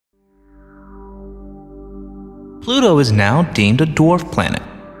Pluto is now deemed a dwarf planet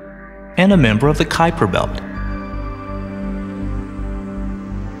and a member of the Kuiper belt.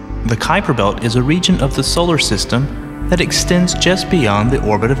 The Kuiper belt is a region of the solar system that extends just beyond the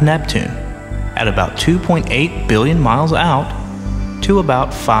orbit of Neptune, at about 2.8 billion miles out to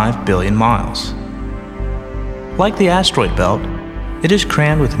about 5 billion miles. Like the asteroid belt, it is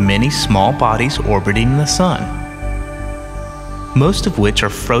crammed with many small bodies orbiting the Sun, most of which are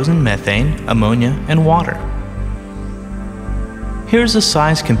frozen methane, ammonia, and water. Here's a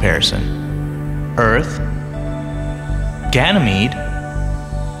size comparison. Earth, Ganymede,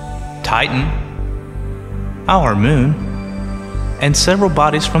 Titan, our Moon, and several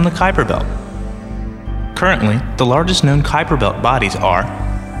bodies from the Kuiper belt. Currently, the largest known Kuiper belt bodies are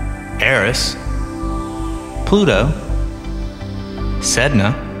Eris, Pluto,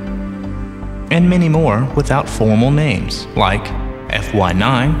 Sedna, and many more without formal names like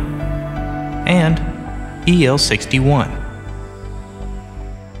FY9 and EL61.